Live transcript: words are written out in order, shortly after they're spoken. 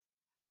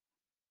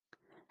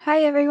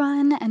Hi,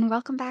 everyone, and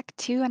welcome back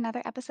to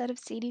another episode of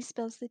Sadie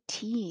Spills the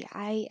Tea.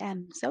 I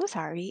am so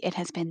sorry it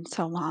has been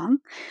so long.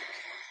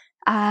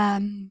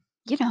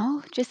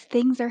 Just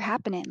things are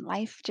happening.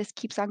 Life just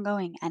keeps on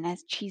going. And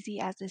as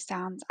cheesy as this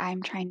sounds,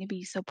 I'm trying to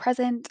be so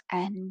present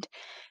and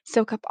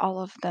soak up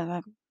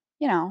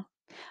you know,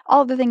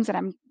 all of the things that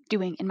I'm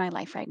doing in my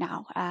life right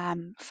now.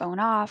 Phone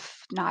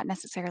off, not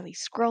necessarily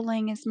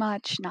scrolling as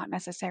much, not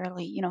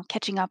necessarily,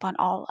 catching up on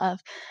all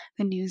of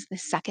the news the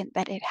second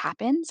that it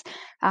happens.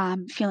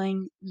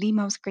 Feeling the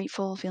most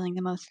grateful, feeling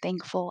the most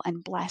thankful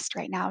and blessed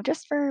right now,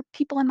 just for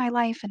people in my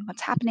life and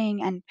what's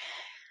happening, and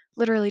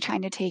literally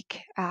trying to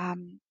take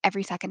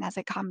every second as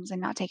it comes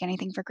and not take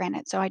anything for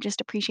granted. So I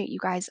just appreciate you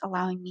guys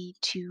allowing me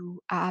to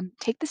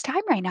take this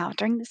time right now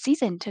during the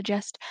season to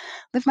just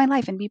live my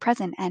life and be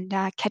present and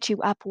catch you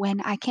up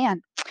when I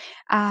can.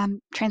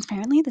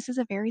 Transparently, this is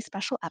a very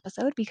special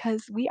episode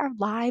because we are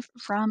live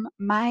from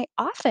my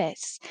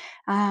office.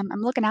 I'm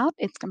looking out,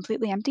 it's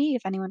completely empty.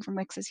 If anyone from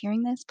Wix is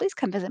hearing this, please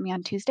come visit me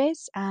on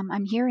Tuesdays.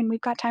 I'm here and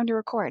we've got time to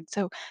record.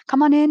 So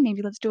come on in,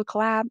 maybe let's do a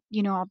collab,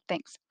 all the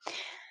things.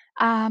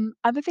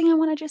 Other thing I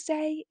want to just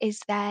say is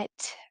that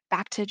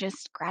back to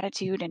just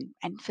gratitude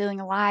and feeling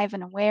alive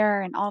and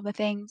aware and all the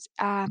things.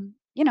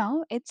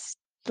 It's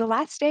the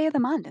last day of the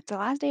month. It's the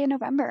last day of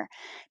November.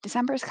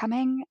 December is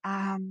coming.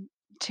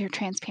 To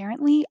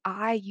transparently,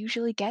 I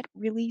usually get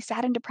really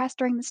sad and depressed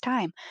during this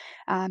time.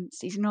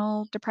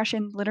 Seasonal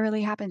depression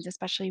literally happens,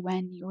 especially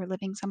when you're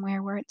living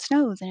somewhere where it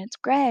snows and it's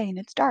gray and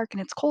it's dark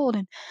and it's cold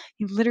and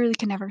you literally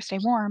can never stay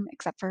warm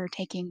except for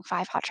taking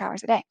 5 hot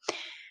showers a day.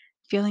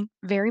 Feeling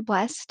very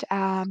blessed.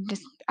 I'm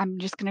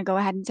just gonna go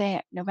ahead and say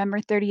it. November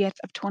 30th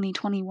of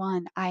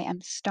 2021, I am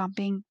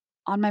stomping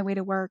on my way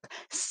to work.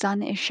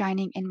 Sun is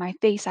shining in my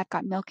face. I've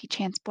got Milky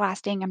Chance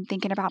blasting. I'm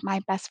thinking about my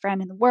best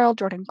friend in the world,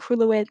 Jordan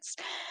Krulowitz,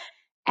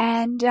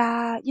 and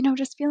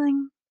just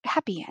feeling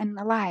happy and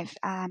alive.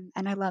 And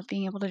I love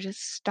being able to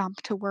just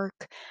stomp to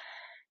work,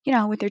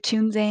 with your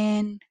tunes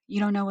in. You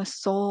don't know a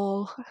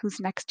soul who's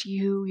next to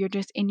you. You're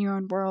just in your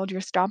own world.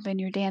 You're stomping,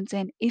 you're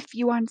dancing. If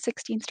you are on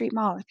 16th Street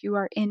Mall, if you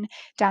are in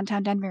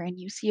downtown Denver and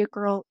you see a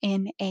girl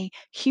in a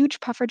huge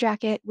puffer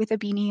jacket with a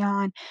beanie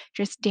on,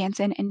 just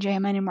dancing and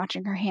jamming and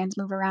watching her hands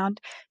move around,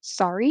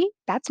 sorry,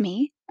 that's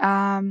me. But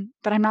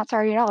I'm not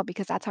sorry at all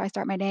because that's how I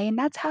start my day and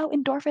that's how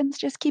endorphins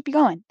just keep you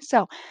going.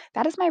 So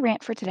that is my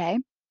rant for today.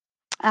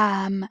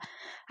 Um,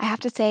 I have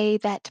to say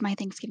that my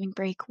Thanksgiving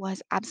break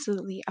was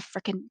absolutely a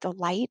freaking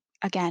delight.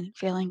 Again,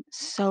 feeling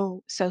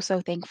so, so, so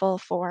thankful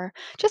for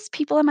just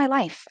people in my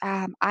life.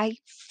 I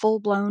full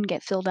blown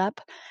get filled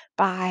up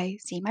by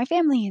seeing my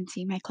family and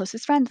seeing my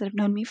closest friends that have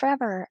known me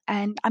forever.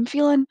 And I'm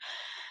feeling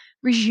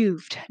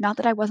rejuved. Not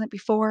that I wasn't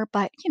before,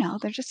 but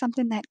there's just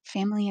something that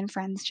family and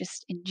friends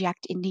just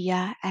inject into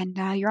you, and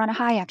you're on a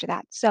high after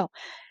that. So,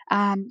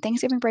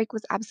 Thanksgiving break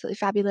was absolutely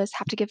fabulous.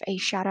 Have to give a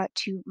shout out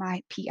to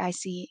my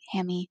PIC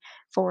Hammy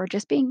for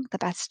just being the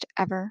best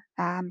ever.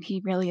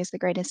 He really is the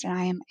greatest, and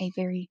I am a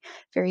very,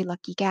 very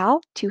lucky gal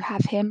to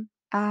have him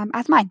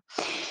as mine.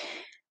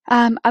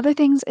 Other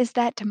things is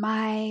that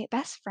my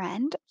best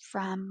friend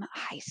from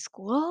high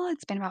school,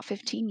 it's been about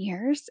 15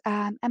 years,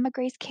 Emma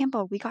Grace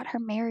Campbell, we got her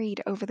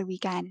married over the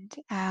weekend.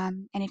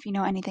 And if you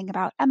know anything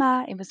about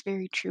Emma, it was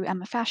very true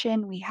Emma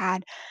fashion. We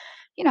had,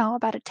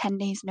 about a 10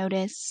 days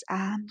notice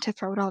to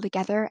throw it all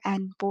together.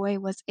 And boy,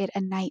 was it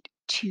a night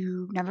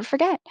to never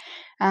forget.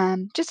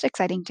 Just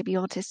exciting to be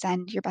able to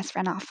send your best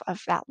friend off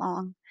of that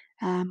long.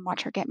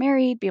 Watch her get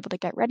married, be able to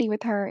get ready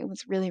with her. It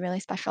was really, really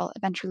special.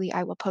 Eventually,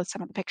 I will post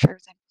some of the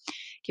pictures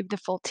give the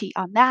full tea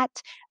on that.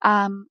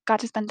 Got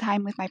to spend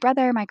time with my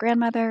brother, my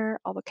grandmother,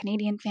 all the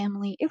Canadian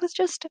family. It was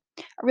just a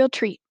real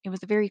treat. It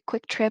was a very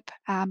quick trip.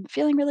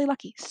 Feeling really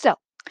lucky. So,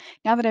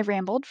 now that I've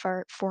rambled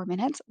for 4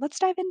 minutes, let's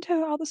dive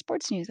into all the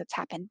sports news that's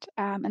happened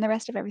and the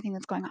rest of everything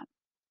that's going on.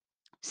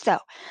 So,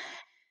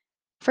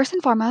 first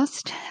and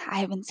foremost, I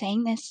have been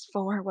saying this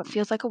for what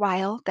feels like a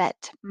while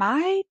that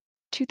my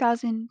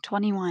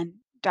 2021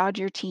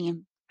 Dodger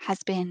team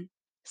has been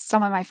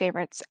some of my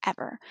favorites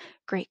ever.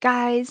 Great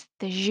guys,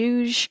 the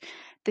Juge,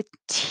 the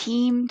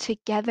team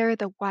together,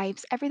 the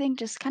wives, everything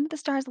just kind of the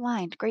stars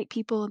aligned. Great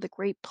people, the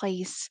great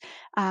place,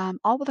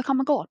 all with a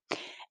common goal.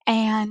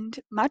 And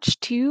much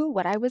to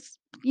what I was,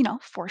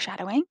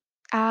 foreshadowing,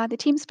 the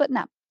team's splitting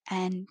up.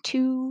 And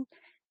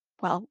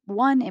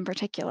one in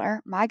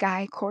particular, my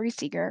guy, Corey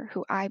Seager,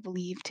 who I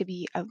believe to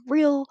be a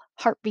real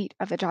heartbeat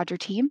of the Dodger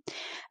team,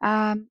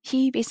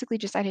 he basically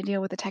decided to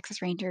deal with the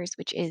Texas Rangers,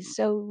 which is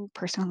so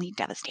personally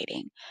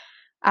devastating.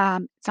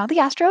 It's not the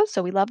Astros,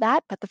 so we love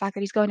that. But the fact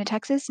that he's going to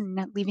Texas and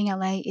not leaving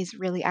LA is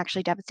really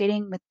actually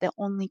devastating, with the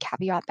only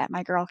caveat that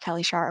my girl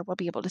Kelly Shar will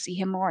be able to see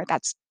him more.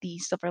 That's the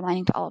silver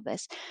lining to all of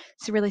this.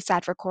 It's really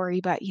sad for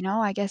Corey, but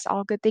I guess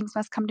all good things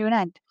must come to an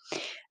end.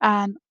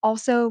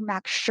 Also,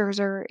 Max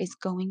Scherzer is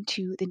going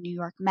to the New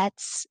York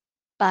Mets.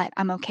 but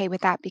I'm okay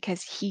with that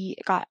because he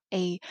got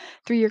a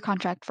 3-year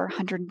contract for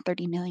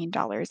 $130 million,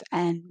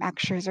 and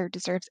Max Scherzer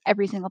deserves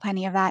every single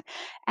penny of that,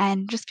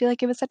 and just feel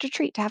like it was such a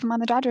treat to have him on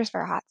the Dodgers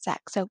for a hot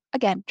sec. So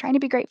again, trying to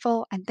be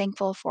grateful and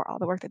thankful for all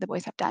the work that the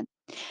boys have done.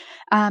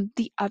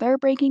 The other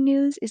breaking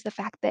news is the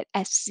fact that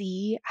SC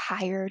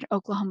hired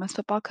Oklahoma's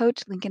football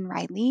coach, Lincoln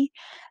Riley.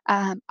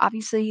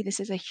 Obviously,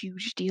 this is a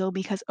huge deal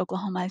because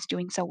Oklahoma is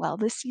doing so well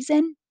this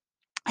season.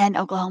 And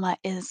Oklahoma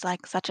is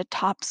like such a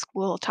top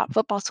school, top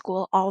football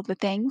school, all of the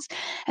things.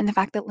 And the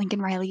fact that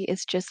Lincoln Riley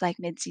is just like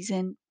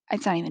midseason,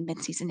 it's not even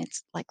midseason,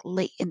 it's like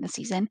late in the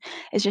season,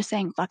 is just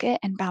saying fuck it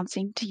and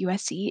bouncing to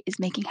USC is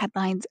making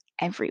headlines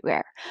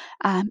everywhere.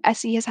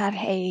 SC has had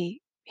a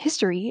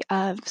history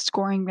of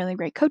scoring really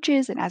great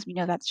coaches. And as we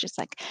know, that's just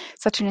like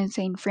such an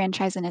insane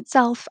franchise in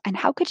itself. And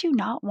how could you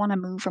not want to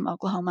move from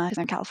Oklahoma to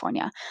Southern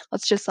California?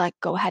 Let's just like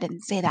go ahead and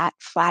say that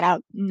flat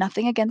out.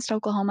 Nothing against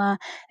Oklahoma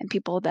and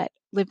people that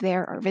live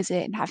there or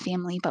visit and have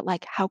family, but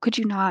like, how could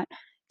you not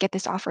get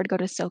this offer to go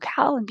to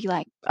SoCal and be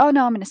like, oh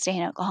no, I'm going to stay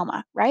in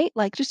Oklahoma, right?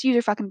 Like, just use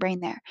your fucking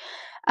brain there.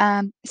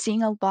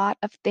 Seeing a lot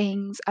of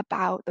things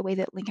about the way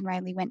that Lincoln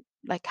Riley went,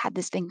 like, had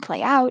this thing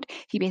play out.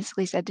 He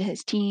basically said to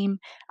his team,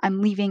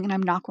 I'm leaving and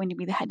I'm not going to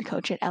be the head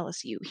coach at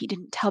LSU. He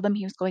didn't tell them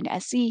he was going to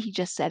SC, he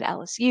just said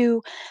LSU.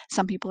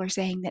 Some people are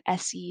saying that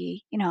SC,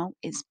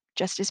 is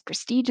just as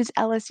prestigious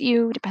as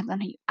LSU, depends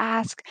on who you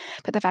ask.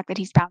 But the fact that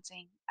he's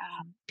bouncing,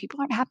 people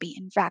aren't happy.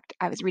 In fact,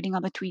 I was reading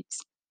all the tweets,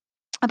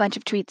 a bunch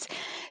of tweets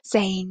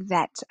saying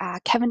that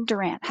Kevin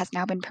Durant has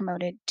now been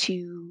promoted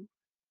to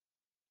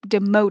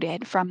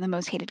demoted from the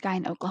most hated guy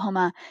in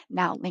Oklahoma.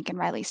 Now Lincoln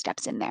Riley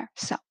steps in there.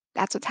 So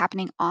that's what's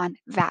happening on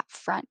that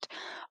front.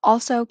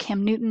 Also,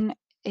 Cam Newton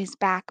is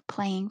back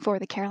playing for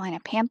the Carolina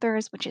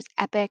Panthers, which is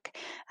epic.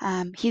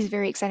 He's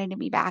very excited to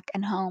be back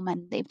and home,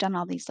 and they've done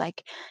all these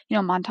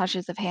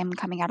montages of him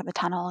coming out of the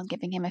tunnel and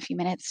giving him a few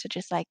minutes to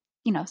just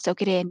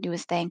soak it in, do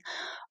his thing.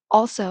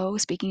 Also,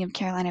 speaking of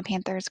Carolina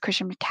Panthers,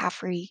 Christian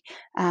McCaffrey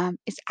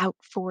is out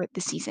for the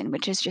season,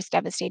 which is just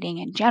devastating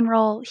in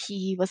general.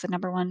 He was the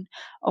number one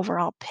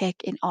overall pick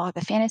in all of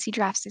the fantasy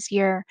drafts this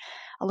year.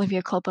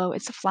 Olivia Culpo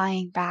is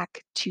flying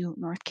back to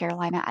North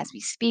Carolina as we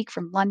speak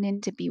from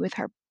London to be with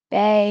her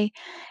bae,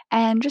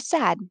 and just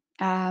sad.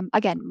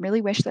 Again,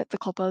 really wish that the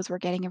Culpos were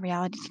getting a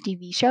reality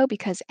TV show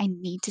because I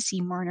need to see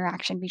more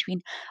interaction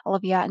between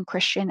Olivia and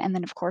Christian, and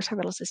then of course her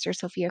little sister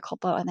Sophia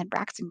Culpo, and then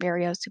Braxton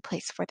Berrios, who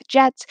plays for the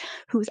Jets,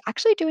 who's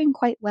actually doing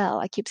quite well.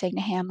 I keep saying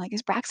to him, like,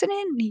 "Is Braxton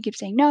in?" And he keeps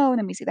saying no, and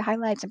then we see the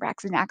highlights, and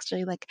Braxton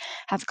actually, like,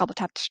 has a couple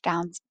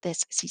touchdowns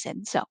this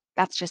season. So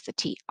that's just the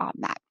tea on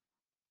that.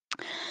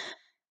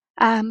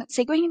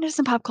 Segueing into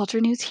some pop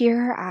culture news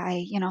here,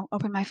 I,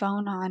 opened my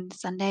phone on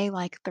Sunday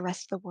like the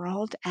rest of the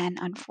world, and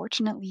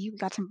unfortunately, we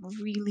got some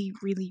really,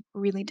 really,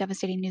 really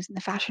devastating news in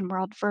the fashion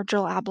world.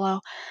 Virgil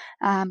Abloh,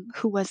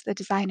 who was the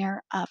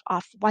designer of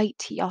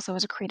Off-White, he also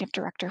was a creative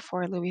director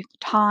for Louis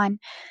Vuitton.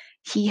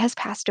 He has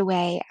passed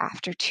away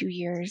after 2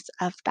 years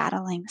of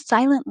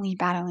silently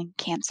battling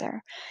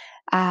cancer.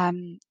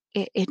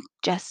 It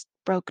just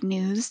broke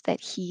news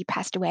that he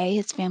passed away.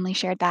 His family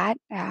shared that.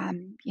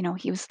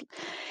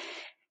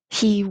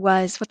 He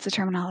was, what's the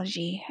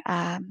terminology?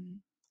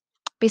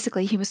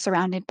 Basically, he was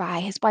surrounded by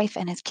his wife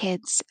and his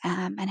kids,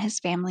 and his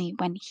family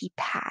when he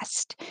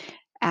passed.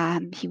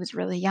 He was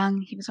really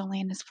young. He was only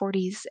in his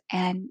 40s,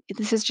 and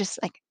this is just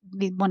like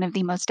one of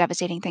the most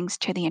devastating things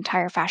to the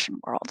entire fashion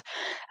world.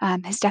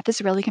 His death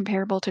is really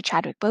comparable to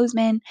Chadwick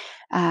Boseman.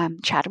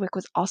 Chadwick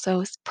was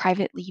also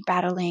privately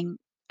battling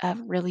a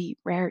really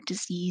rare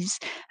disease,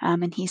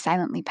 and he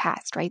silently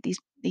passed. Right?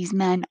 These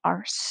men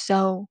are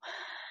so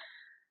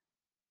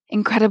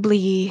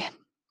incredibly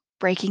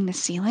breaking the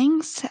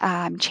ceilings,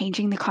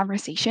 changing the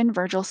conversation.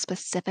 Virgil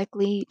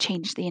specifically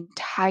changed the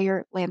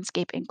entire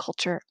landscape and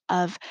culture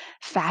of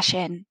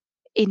fashion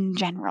in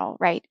general,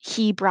 right?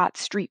 He brought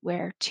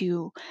streetwear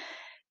to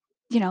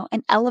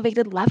an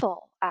elevated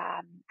level.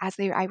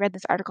 I read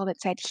this article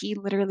that said he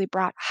literally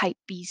brought hype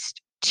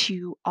beast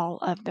to all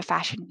of the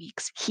fashion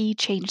weeks. He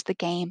changed the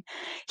game.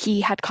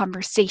 He had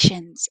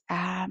conversations,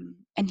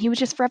 and he was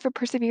just forever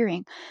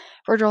persevering.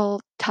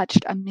 Virgil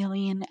touched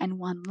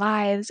 1,000,001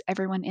 lives.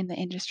 Everyone in the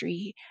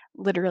industry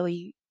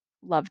literally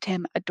loved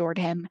him, adored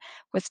him,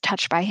 was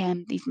touched by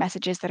him. These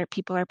messages that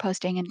people are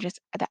posting, and just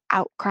the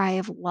outcry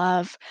of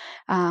love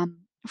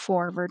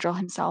for Virgil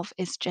himself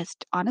is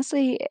just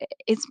honestly,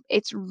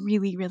 it's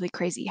really, really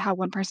crazy how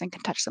one person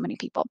can touch so many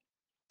people.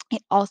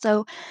 It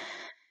also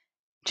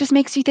just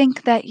makes you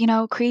think that,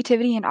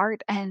 creativity and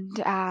art and,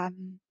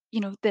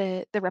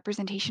 the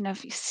representation of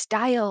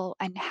style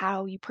and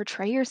how you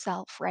portray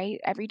yourself, right?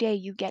 Every day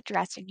you get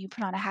dressed and you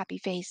put on a happy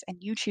face and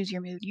you choose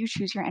your mood, you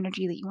choose your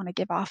energy that you want to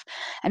give off.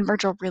 And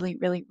Virgil really,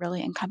 really,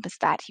 really encompassed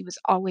that. He was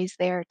always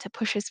there to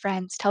push his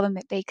friends, tell them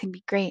that they can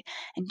be great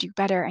and do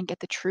better and get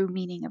the true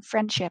meaning of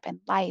friendship and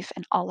life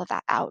and all of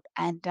that out.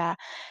 And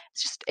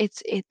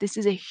this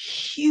is a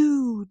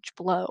huge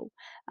blow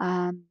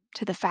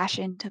to the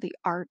fashion, to the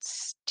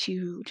arts,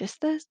 to just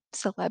the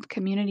celeb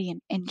community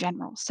in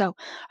general. So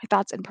our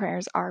thoughts and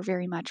prayers are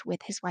very much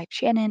with his wife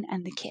Shannon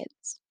and the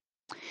kids.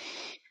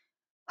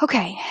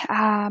 Okay,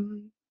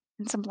 and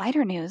some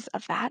lighter news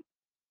of that,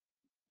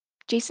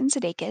 Jason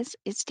Sudeikis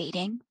is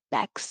dating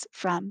Bex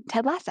from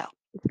Ted Lasso.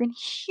 It's been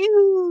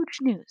huge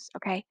news,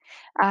 okay?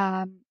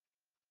 Um,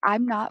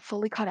 I'm not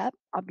fully caught up,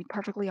 I'll be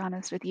perfectly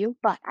honest with you,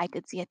 but I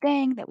did see a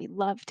thing that we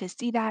love to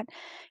see that.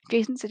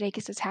 Jason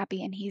Sudeikis is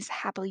happy and he's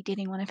happily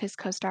dating one of his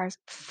co-stars.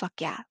 Fuck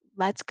yeah.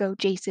 Let's go,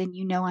 Jason.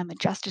 You know I'm a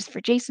justice for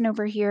Jason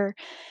over here.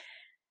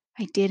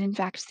 I did, in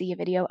fact, see a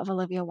video of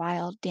Olivia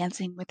Wilde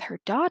dancing with her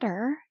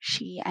daughter,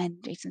 she and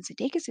Jason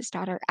Sudeikis'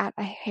 daughter, at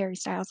a Harry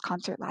Styles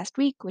concert last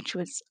week, which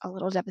was a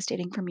little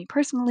devastating for me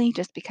personally,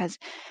 just because,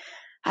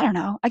 I don't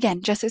know,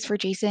 again, justice for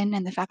Jason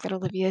and the fact that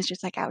Olivia is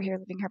just like out here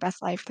living her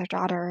best life with her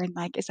daughter and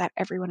like is at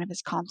every one of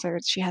his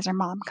concerts. She has her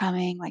mom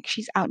coming, like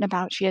she's out and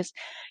about. She's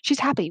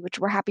happy, which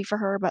we're happy for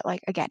her, but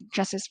like again,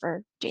 justice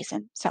for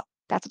Jason. So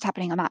that's what's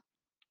happening on that.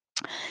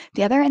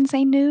 The other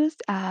insane news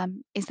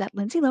is that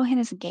Lindsay Lohan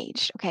is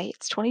engaged. Okay,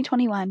 it's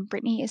 2021.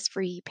 Britney is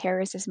free.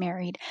 Paris is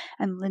married,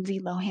 and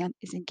Lindsay Lohan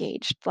is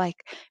engaged.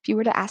 Like, if you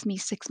were to ask me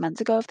 6 months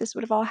ago if this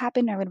would have all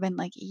happened, I would have been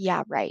like,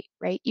 yeah, right,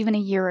 right. Even a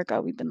year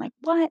ago, we've been like,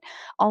 what?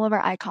 All of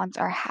our icons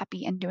are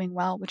happy and doing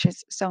well, which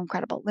is so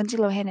incredible. Lindsay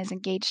Lohan is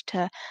engaged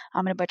to,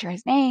 I'm going to butcher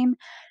his name,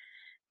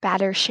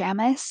 Bader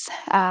Shamus.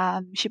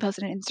 She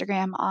posted an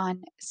Instagram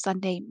on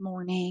Sunday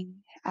morning.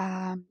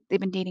 They've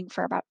been dating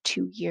for about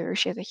 2 years.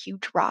 She has a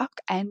huge rock,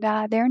 and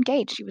they're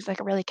engaged. She was like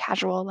a really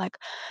casual, like,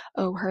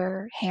 oh,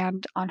 her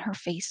hand on her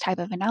face type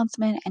of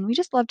announcement. And we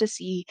just love to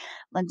see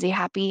Lindsay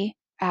happy.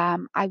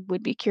 I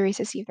would be curious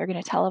to see if they're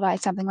going to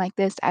televise something like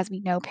this. As we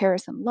know,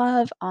 Paris in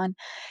Love on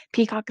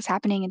Peacock is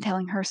happening and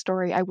telling her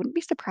story. I wouldn't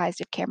be surprised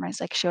if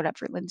cameras like showed up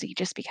for Lindsay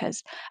just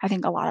because I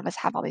think a lot of us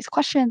have all these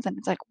questions and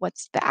it's like,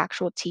 what's the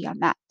actual tea on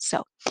that?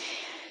 So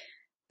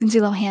Lindsay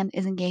Lohan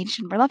is engaged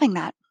and we're loving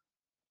that.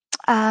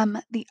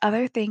 The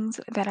other things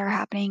that are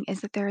happening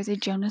is that there is a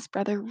Jonas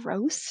Brother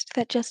roast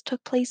that just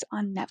took place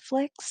on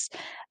Netflix.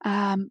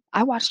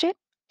 I watched it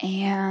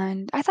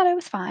and I thought it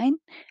was fine.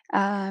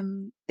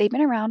 They've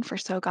been around for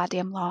so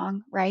goddamn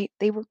long, right?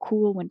 They were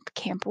cool when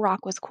Camp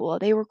Rock was cool.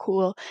 They were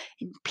cool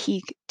in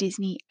peak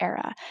Disney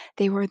era.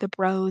 They were the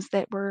bros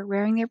that were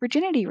wearing their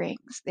virginity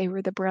rings. They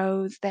were the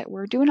bros that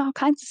were doing all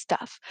kinds of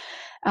stuff.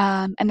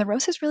 And the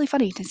roast is really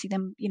funny to see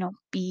them,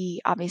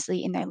 be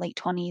obviously in their late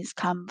 20s,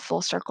 come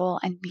full circle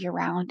and be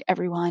around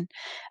everyone.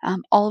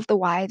 All of the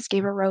wives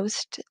gave a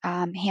roast.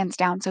 Hands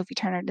down, Sophie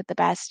Turner did the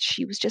best.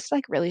 She was just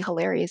like really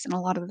hilarious in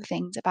a lot of the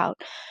things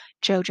about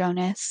Joe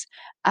Jonas.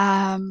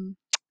 Um,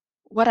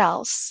 what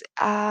else?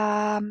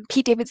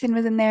 Pete Davidson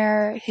was in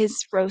there.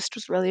 His roast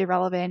was really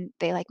irrelevant.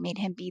 They like made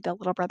him be the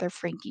little brother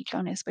Frankie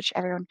Jonas, which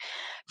everyone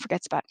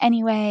forgets about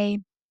anyway.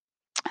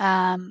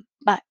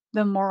 But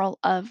the moral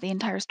of the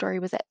entire story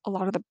was that a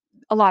lot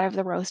of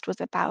the roast was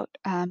about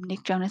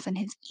Nick Jonas and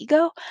his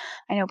ego.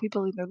 I know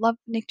people either love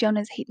Nick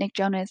Jonas, hate Nick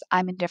Jonas.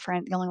 I'm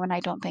indifferent. The only one I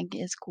don't think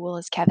is cool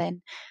is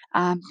Kevin,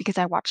 because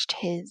I watched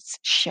his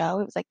show.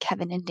 It was like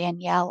Kevin and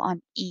Danielle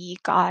on E!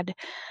 God,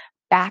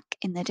 back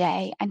in the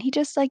day, and he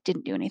just like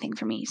didn't do anything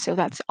for me. So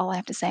that's all I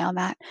have to say on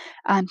that.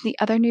 The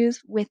other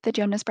news with the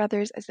Jonas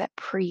Brothers is that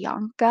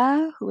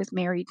Priyanka, who was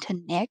married to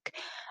Nick,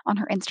 on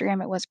her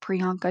Instagram it was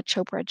Priyanka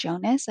Chopra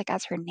Jonas, like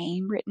as her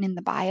name written in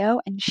the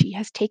bio, and she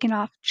has taken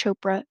off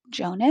Chopra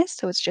Jonas,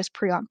 so it's just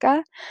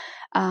Priyanka.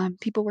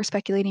 People were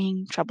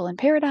speculating trouble in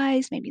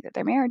paradise, maybe that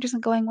their marriage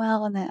isn't going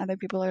well, and then other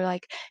people are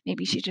like,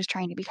 maybe she's just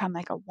trying to become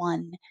like a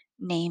one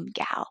name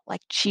gal,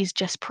 like she's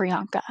just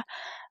Priyanka.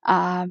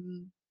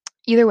 Um,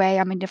 Either way,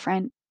 I'm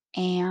indifferent,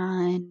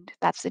 and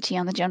that's the tea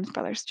on the Jonas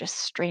Brothers, just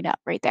straight up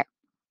right there.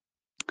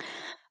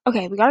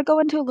 Okay, we got to go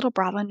into a little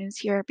Bravo news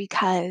here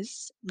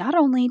because not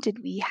only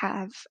did we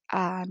have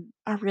a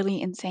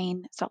really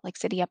insane Salt Lake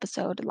City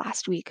episode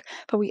last week,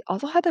 but we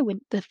also had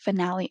the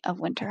finale of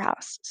Winter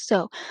House.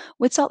 So,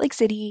 with Salt Lake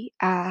City,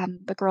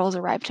 the girls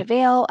arrived to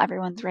Vail.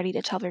 Everyone's ready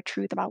to tell their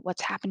truth about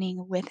what's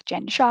happening with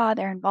Jen Shaw,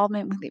 their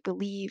involvement, what they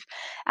believe.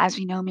 As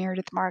we know,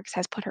 Meredith Marks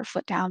has put her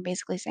foot down,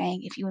 basically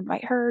saying, if you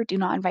invite her, do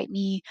not invite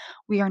me.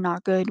 We are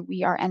not good.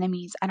 We are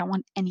enemies. I don't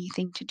want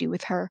anything to do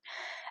with her.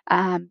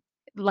 Um,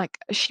 like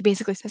she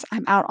basically says,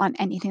 I'm out on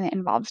anything that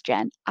involves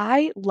Jen.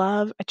 I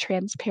love a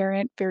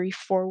transparent, very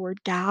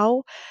forward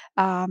gal.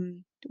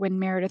 When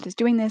Meredith is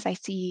doing this, I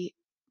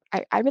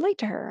relate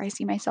to her. I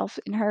see myself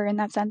in her in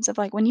that sense of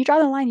like, when you draw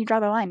the line, you draw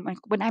the line. Like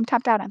when I'm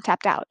tapped out, I'm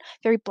tapped out.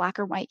 Very black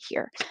or white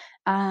here.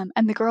 And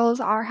the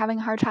girls are having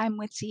a hard time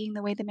with seeing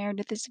the way that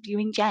Meredith is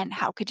viewing Jen.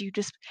 How could you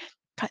just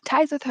cut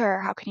ties with her?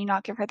 How can you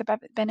not give her the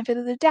benefit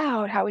of the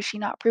doubt? How is she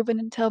not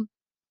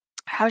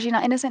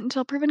innocent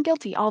until proven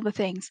guilty? All the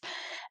things.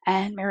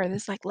 And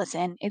Meredith's like,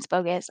 listen, it's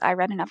bogus. I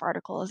read enough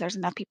articles. There's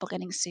enough people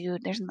getting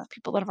sued. There's enough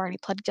people that have already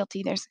pled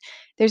guilty.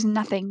 There's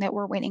nothing that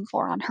we're waiting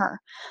for on her.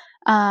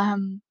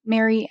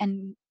 Mary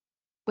and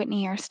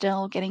Whitney are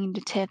still getting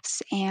into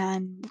tiffs,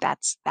 and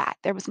that's that.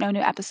 There was no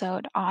new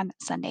episode on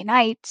Sunday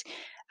night.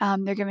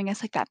 They're giving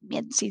us like that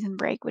mid-season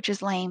break, which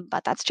is lame,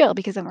 but that's chill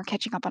because then we're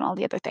catching up on all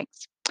the other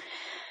things.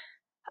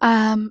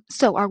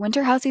 So our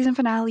Winter House season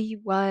finale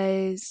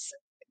was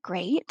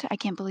great. I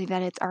can't believe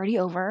that it's already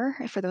over.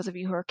 For those of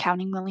you who are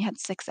counting, we only had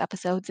 6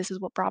 episodes. This is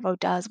what Bravo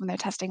does when they're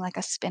testing, like,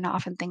 a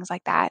spin-off and things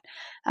like that.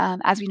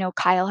 As we know,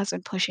 Kyle has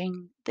been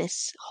pushing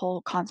this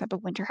whole concept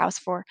of Winter House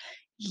for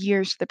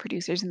years to the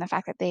producers, and the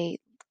fact that they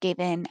gave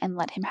in and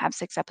let him have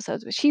 6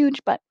 episodes was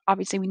huge, but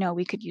obviously we know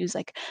we could use,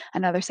 like,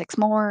 another 6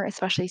 more,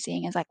 especially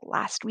seeing as, like,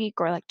 last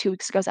week or, like, 2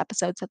 weeks ago's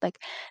episodes had, like,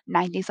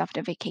 9 days left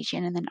of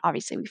vacation, and then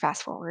obviously we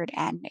fast forward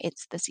and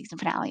it's the season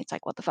finale. It's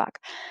like, what the fuck?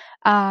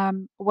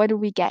 What do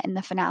we get in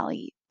the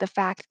finale? The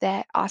fact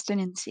that Austin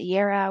and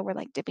Sierra were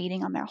like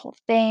debating on their whole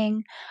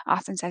thing.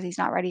 Austin says he's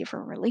not ready for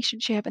a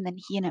relationship, and then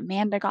he and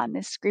Amanda got in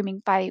this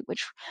screaming fight,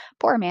 which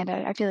poor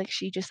Amanda, I feel like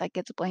she just like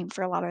gets blamed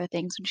for a lot of the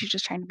things when she's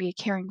just trying to be a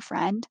caring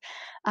friend.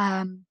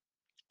 Um,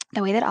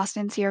 the way that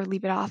Austin and Sierra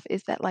leave it off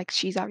is that, like,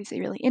 she's obviously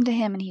really into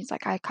him, and he's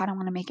like, "I kinda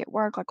wanna make it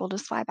work, like, we'll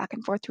just fly back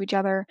and forth to each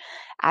other."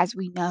 As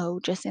we know,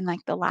 just in, like,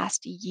 the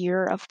last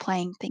year of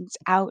playing things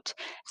out,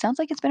 sounds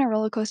like it's been a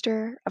roller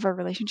coaster of a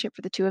relationship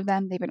for the 2 of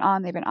them. They've been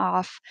on, they've been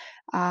off.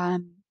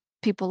 Um,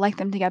 People like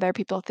them together,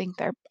 people think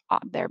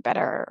they're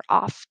better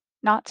off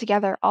not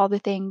together, all the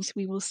things.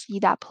 We will see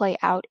that play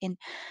out in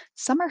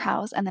Summer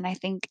House, and then I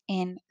think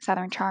in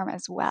Southern Charm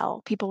as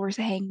well. People were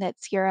saying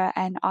that Sierra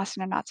and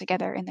Austin are not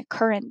together in the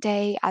current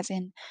day, as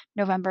in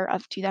November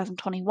of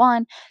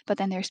 2021, but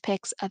then there's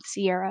pics of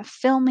Sierra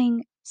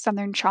filming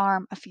Southern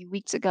Charm a few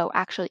weeks ago,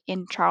 actually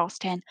in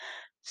Charleston.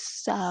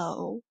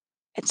 So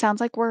it sounds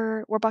like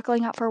we're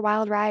buckling up for a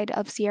wild ride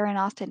of Sierra and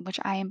Austin, which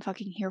I am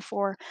fucking here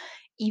for.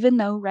 Even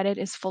though Reddit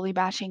is fully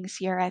bashing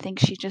Sierra, I think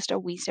she's just a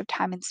waste of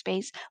time and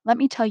space. Let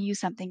me tell you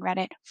something,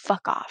 Reddit.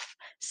 Fuck off.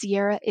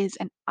 Sierra is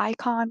an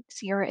icon.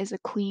 Sierra is a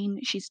queen.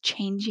 She's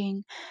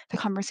changing the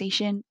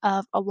conversation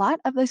of a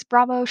lot of this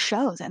Bravo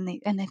shows and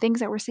the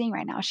things that we're seeing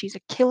right now. She's a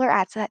killer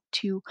asset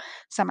to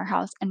Summer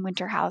House and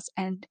Winter House.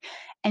 And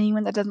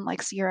anyone that doesn't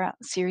like Sierra,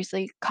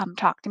 seriously, come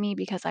talk to me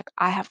because like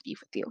I have beef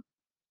with you.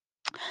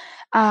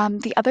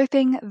 The other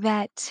thing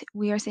that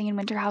we are seeing in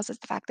Winter House is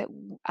the fact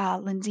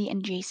that Lindsay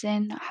and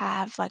Jason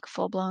have like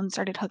full blown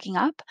started hooking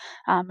up.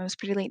 It was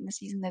pretty late in the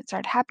season that it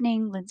started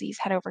happening. Lindsay's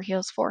head over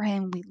heels for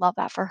him. We love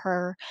that for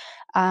her.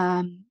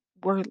 Um,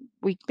 we're,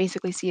 we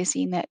basically see a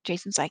scene that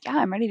Jason's like, yeah,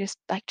 I'm ready to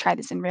like try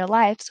this in real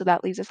life. So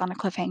that leaves us on a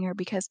cliffhanger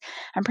because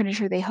I'm pretty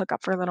sure they hook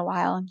up for a little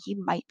while and he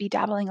might be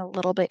dabbling a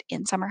little bit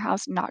in Summer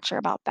House. Not sure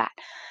about that.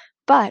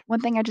 But one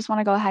thing I just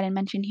wanna go ahead and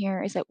mention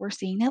here is that we're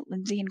seeing that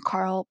Lindsay and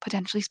Carl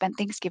potentially spent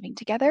Thanksgiving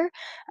together,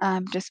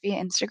 just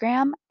via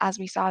Instagram, as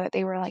we saw that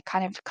they were, like,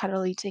 kind of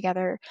cuddly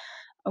together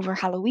over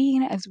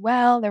Halloween as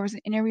well. There was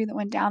an interview that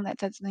went down that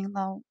said something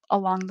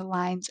along the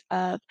lines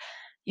of,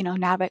 you know,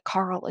 now that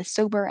Carl is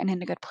sober and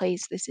in a good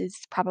place, this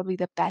is probably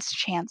the best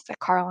chance that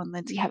Carl and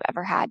Lindsay have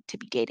ever had to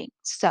be dating.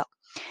 So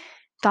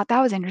thought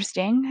that was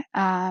interesting.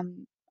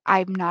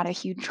 I'm not a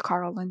huge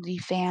Carl Lindsay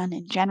fan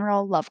in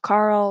general. Love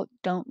Carl,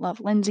 don't love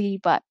Lindsay,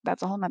 but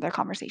that's a whole nother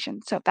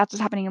conversation. So that's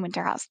what's happening in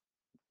Winter House.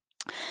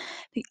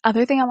 The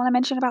other thing I want to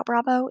mention about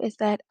Bravo is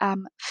that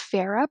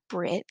Farrah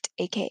Britt,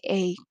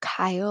 aka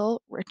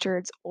Kyle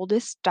Richards'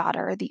 oldest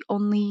daughter, the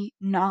only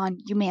non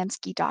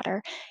Umansky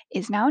daughter,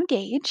 is now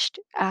engaged.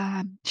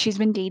 She's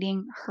been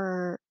dating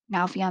her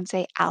now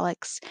fiance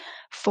Alex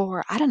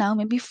for, I don't know,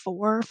 maybe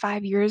 4 or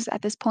 5 years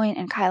at this point,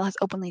 and Kyle has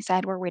openly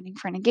said we're waiting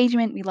for an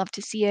engagement. We love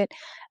to see it.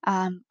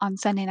 On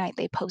Sunday night,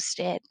 they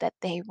posted that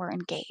they were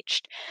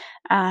engaged.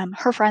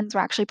 Her friends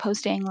were actually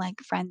posting,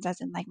 like, friends as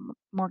in, like,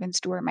 Morgan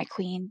Stewart, my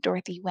queen,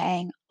 Dorothy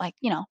Wang, like,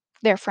 you know,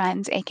 their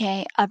friends,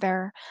 AKA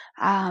other,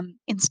 Insta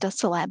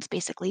celebs,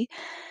 basically,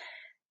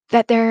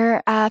 that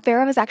their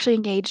Farrah was actually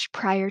engaged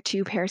prior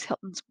to Paris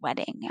Hilton's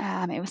wedding.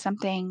 It was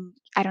something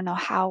I don't know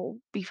how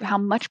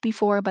much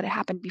before, but it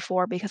happened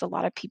before because a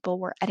lot of people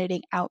were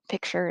editing out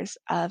pictures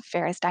of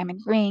Farrah's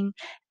diamond ring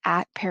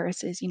at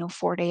Paris's, you know,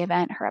 4-day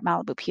event, her at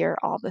Malibu Pier,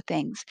 all the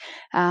things.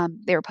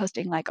 They were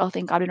posting like, "Oh,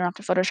 thank God we don't have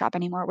to Photoshop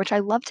anymore," which I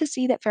love to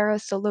see that Farrah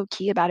is so low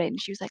key about it.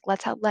 And she was like,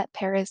 let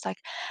Paris like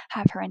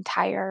have her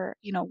entire,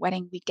 you know,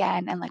 wedding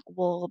weekend, and like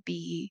we'll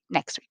be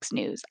next week's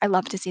news." I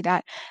love to see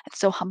that. It's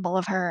so humble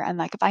of her, and,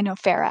 like, if I know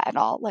Farrah at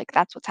all, like,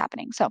 that's what's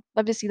happening, so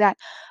love to see that.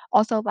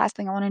 Also, last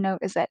thing I wanna note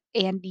is that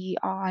Andy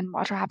on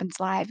Watch What Happens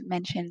Live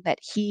mentioned that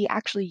he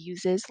actually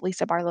uses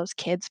Lisa Barlow's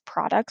kids'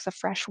 products. A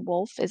Fresh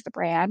Wolf is the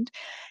brand.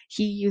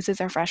 He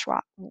uses our Fresh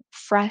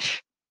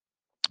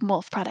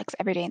Wolf products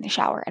every day in the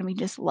shower, and we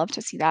just love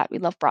to see that. We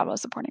love Bravo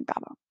supporting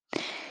Bravo.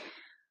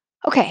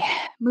 Okay,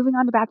 moving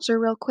on to Bachelor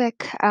real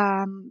quick.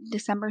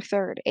 December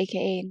 3rd,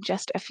 aka in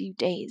just a few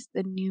days,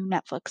 the new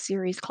Netflix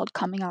series called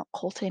Coming Out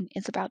Colton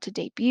is about to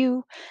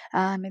debut.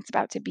 It's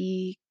about to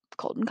be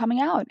Colton coming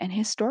out and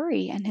his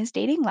story and his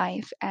dating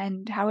life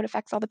and how it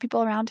affects all the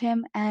people around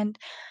him. And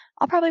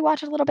I'll probably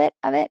watch a little bit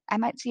of it. I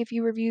might see a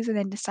few reviews and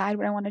then decide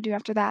what I want to do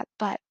after that.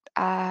 But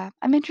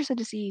I'm interested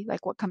to see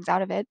like what comes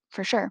out of it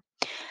for sure.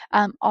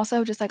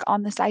 Also, just like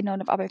on the side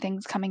note of other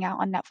things coming out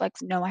on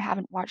Netflix, no, I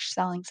haven't watched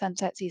Selling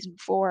Sunset season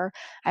 4.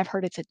 I've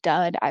heard it's a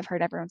dud. I've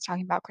heard everyone's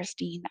talking about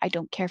Christine. I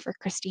don't care for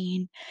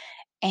Christine.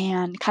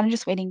 and kind of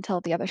just waiting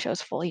till the other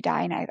shows fully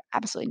die and I have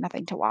absolutely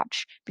nothing to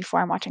watch before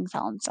I'm watching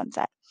Selling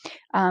Sunset.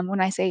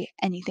 When I say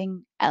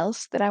anything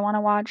else that I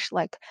wanna watch,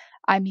 like,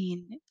 I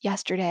mean,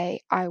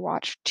 yesterday I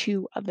watched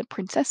 2 of the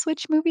Princess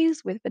Switch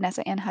movies with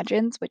Vanessa Anne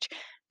Hudgens, which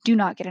do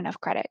not get enough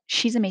credit.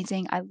 She's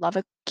amazing. I love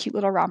a cute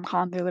little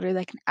rom-com. They're literally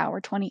like an hour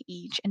 20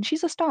 each, and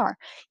she's a star.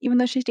 Even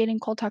though she's dating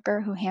Cole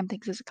Tucker, who Ham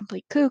thinks is a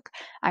complete kook,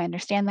 I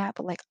understand that,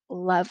 but, like,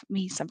 love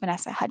me some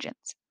Vanessa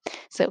Hudgens.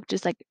 So,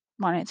 just, like,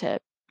 wanted to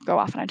go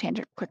off on a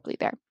tangent quickly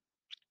there.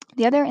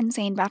 The other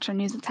insane Bachelor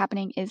news that's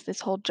happening is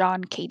this whole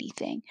John Katie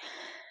thing.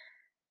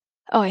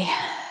 Oh, yeah.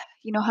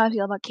 You know how I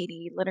feel about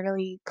Katie.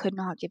 Literally could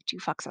not give 2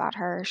 fucks about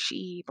her.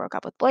 She broke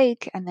up with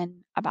Blake, and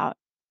then about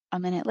a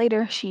minute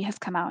later, she has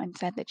come out and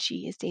said that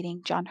she is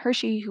dating John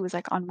Hershey, who was,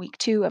 like, on week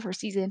 2 of her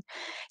season.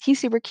 He's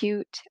super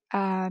cute.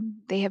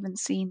 They have been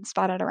seen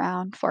spotted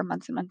around for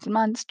months and months and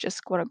months,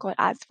 just quote, unquote,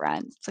 "as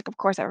friends." It's like, of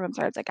course, everyone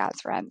starts, like, "as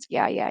friends."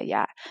 Yeah, yeah,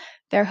 yeah.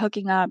 They're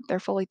hooking up. They're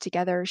fully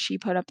together. She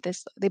put up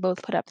this they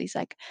both put up these,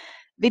 like,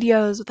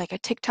 videos with, like, a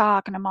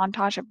TikTok and a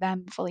montage of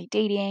them fully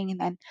dating, and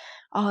then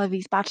all of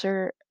these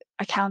Bachelor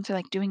accounts are,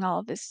 like, doing all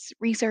of this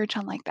research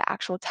on, like, the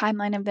actual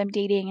timeline of them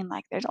dating, and,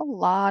 like, there's a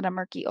lot of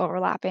murky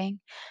overlapping.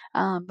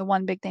 The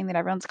one big thing that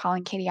everyone's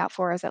calling Katie out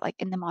for is that, like,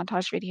 in the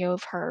montage video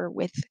of her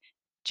with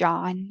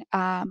John,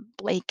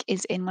 Blake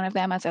is in one of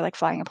them as they're, like,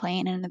 flying a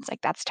plane, and it's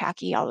like, that's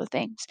tacky, all the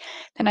things.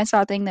 Then I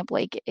saw a thing that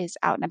Blake is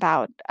out and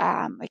about,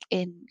 like,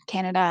 in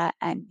Canada,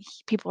 and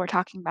people were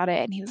talking about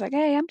it, and he was like,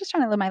 "Hey, I'm just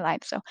trying to live my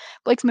life." So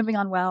Blake's moving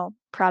on well,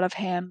 proud of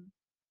him.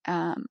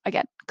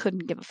 Again,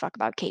 couldn't give a fuck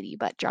about Katie,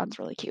 but John's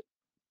really cute.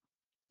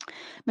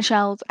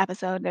 Michelle's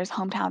episode, there's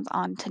hometowns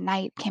on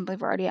tonight. Can't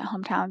believe we're already at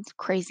hometowns.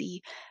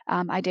 Crazy.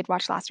 I did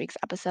watch last week's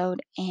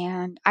episode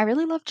and I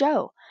really love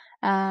Joe.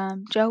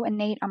 Joe and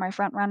Nate are my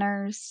front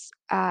runners.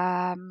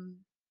 And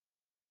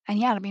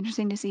yeah, it'll be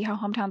interesting to see how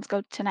hometowns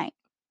go tonight.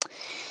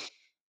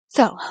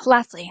 So,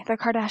 lastly, the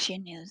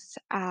Kardashian news.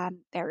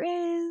 There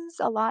is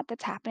a lot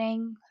that's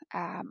happening.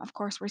 Of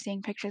course, we're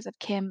seeing pictures of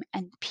Kim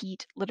and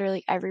Pete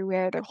literally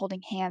everywhere. They're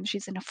holding hands.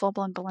 She's in a full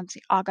blown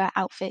Balenciaga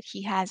outfit.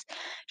 He has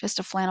just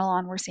a flannel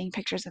on. We're seeing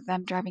pictures of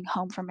them driving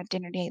home from a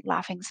dinner date,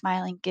 laughing,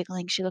 smiling,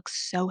 giggling. She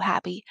looks so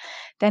happy.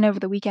 Then over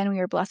the weekend, we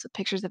were blessed with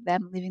pictures of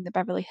them leaving the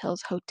Beverly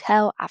Hills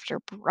Hotel after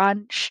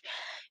brunch.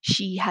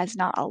 She has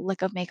not a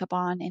lick of makeup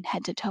on and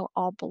head to toe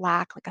all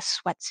black, like a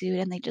sweatsuit,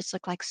 and they just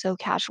look like so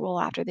casual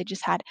after they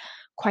just had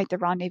quite the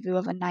rendezvous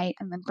of a night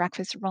and then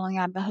breakfast rolling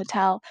out of the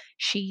hotel.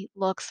 She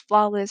looks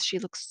flawless. She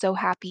looks so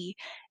happy.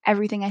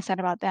 Everything I said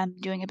about them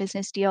doing a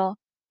business deal,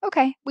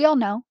 okay, we all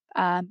know.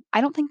 I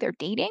don't think they're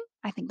dating.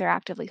 I think they're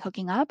actively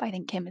hooking up. I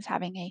think Kim is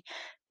having a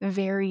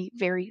very,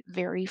 very,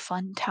 very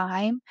fun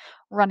time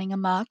running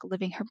amok,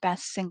 living her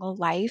best single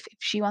life. If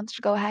she wants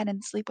to go ahead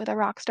and sleep with a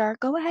rock star,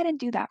 go ahead and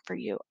do that for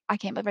you. I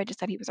can't believe I just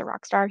said he was a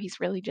rock star. He's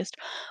really just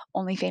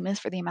only famous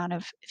for the amount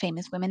of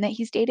famous women that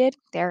he's dated.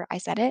 There, I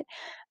said it.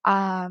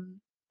 Um,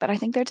 but I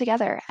think they're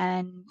together,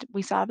 and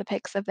we saw the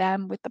pics of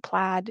them with the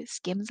plaid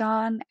Skims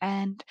on,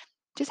 and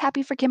just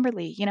happy for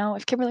Kimberly. You know,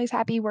 if Kimberly's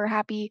happy, we're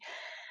happy.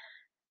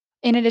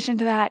 In addition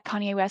to that,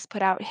 Kanye West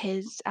put out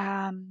his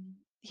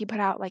he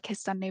put out like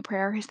his Sunday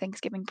prayer, his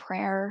Thanksgiving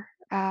prayer,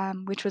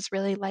 which was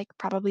really like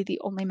probably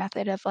the only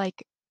method of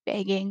like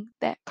begging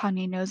that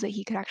Kanye knows that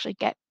he could actually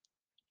get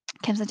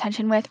Kim's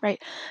attention with,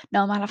 right?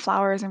 No amount of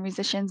flowers or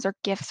musicians or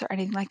gifts or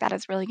anything like that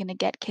is really going to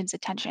get Kim's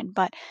attention.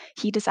 But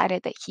he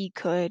decided that he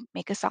could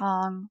make a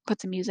song, put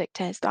some music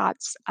to his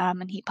thoughts,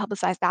 and he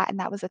publicized that. And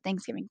that was a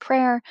Thanksgiving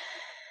prayer.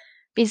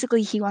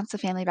 Basically, he wants the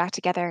family back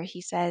together.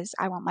 He says,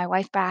 I want my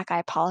wife back. I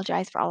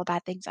apologize for all the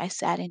bad things I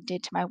said and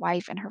did to my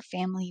wife and her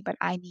family, but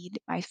I need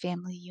my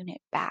family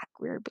unit back.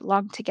 We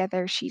belong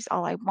together. She's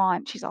all I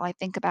want. She's all I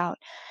think about.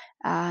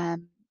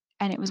 Um,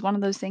 and it was one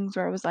of those things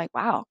where it was like,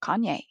 wow,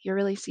 Kanye, you're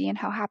really seeing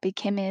how happy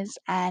Kim is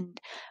and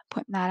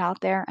putting that out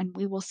there, and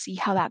we will see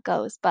how that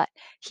goes. But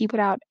he put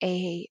out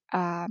his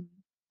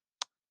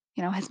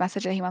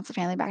message that he wants the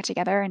family back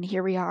together, and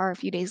here we are a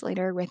few days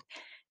later with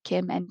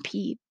Kim and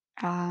Pete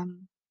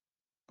um,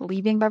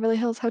 leaving Beverly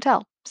Hills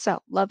Hotel. So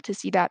love to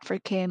see that for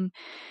Kim.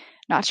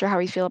 Not sure how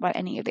we feel about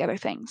any of the other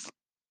things.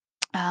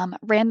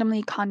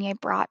 Randomly, Kanye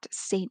brought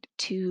Saint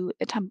to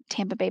the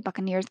Tampa Bay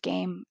Buccaneers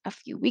game a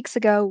few weeks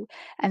ago,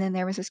 and then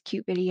there was this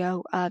cute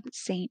video of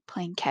Saint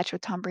playing catch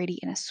with Tom Brady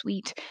in a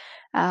suite.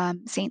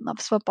 Saint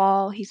loves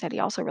football. He said he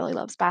also really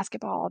loves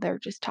basketball. They're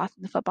just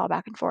tossing the football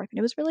back and forth, and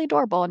it was really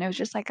adorable. And it was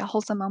just like a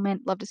wholesome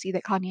moment. Love to see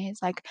that Kanye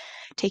is like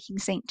taking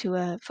Saint to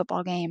a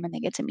football game, and they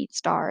get to meet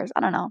stars.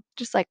 I don't know,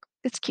 just like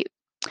it's cute.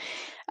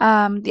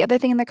 The other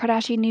thing in the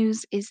Kardashian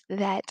news is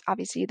that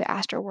obviously the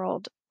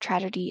Astroworld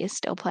tragedy is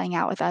still playing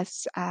out with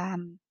us.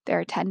 There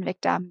are 10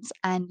 victims,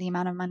 and the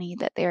amount of money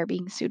that they are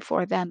being sued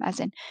for them, as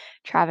in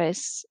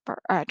Travis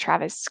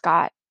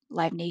Scott,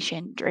 Live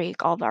Nation,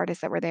 Drake, all the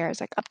artists that were there,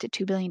 is like up to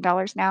 $2 billion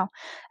now.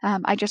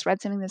 I just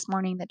read something this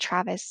morning that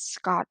Travis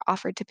Scott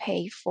offered to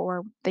pay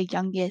for the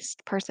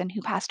youngest person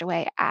who passed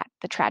away at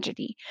the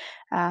tragedy.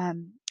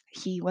 Um,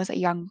 he was a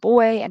young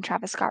boy, and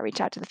Travis Scott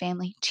reached out to the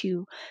family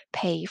to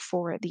pay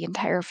for the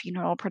entire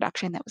funeral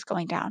production that was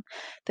going down.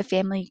 The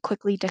family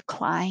quickly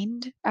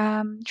declined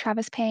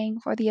Travis paying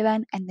for the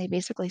event, and they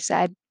basically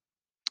said,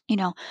 you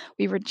know,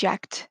 we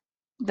reject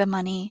the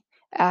money,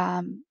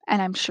 and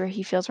I'm sure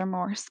he feels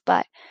remorse,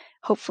 but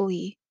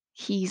hopefully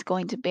he's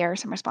going to bear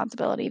some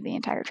responsibility of the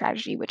entire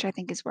tragedy, which I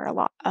think is where a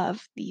lot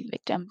of the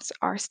victims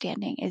are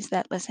standing, is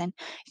that, listen,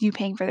 you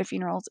paying for the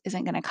funerals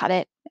isn't going to cut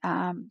it.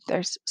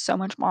 There's so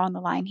much more on the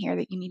line here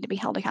that you need to be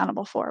held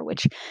accountable for,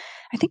 which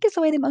I think is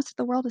the way that most of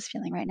the world is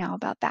feeling right now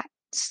about that.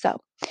 So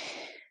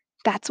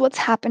that's what's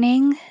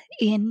happening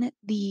in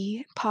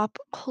the pop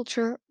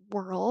culture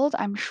world.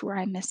 I'm sure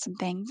I missed some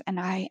things, and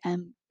I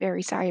am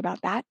very sorry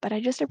about that, but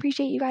I just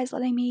appreciate you guys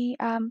letting me,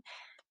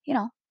 you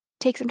know,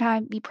 take some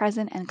time, be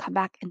present, and come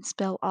back and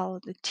spill all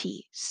of the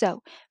tea.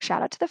 So,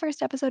 shout out to the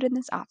first episode in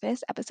this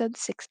office, episode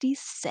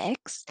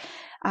 66.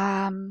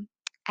 Um,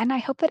 and I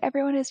hope that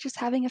everyone is just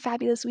having a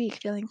fabulous week,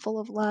 feeling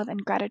full of love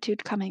and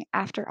gratitude coming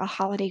after a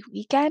holiday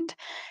weekend.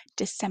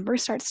 December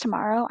starts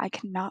tomorrow. I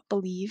cannot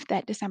believe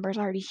that December is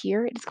already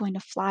here. It is going to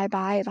fly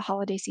by. The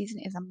holiday season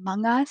is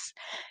among us.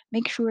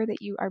 Make sure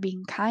that you are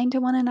being kind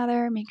to one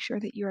another. Make sure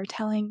that you are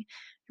telling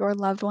your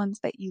loved ones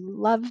that you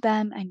love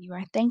them and you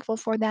are thankful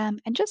for them,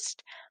 and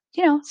just,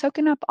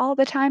 soaking up all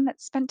the time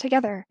that's spent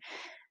together,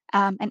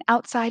 and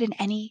outside in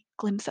any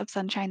glimpse of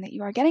sunshine that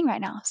you are getting right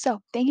now. So,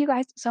 thank you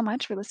guys so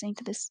much for listening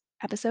to this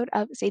episode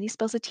of Sadie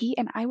Spills the Tea,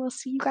 and I will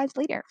see you guys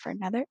later for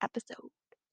another episode.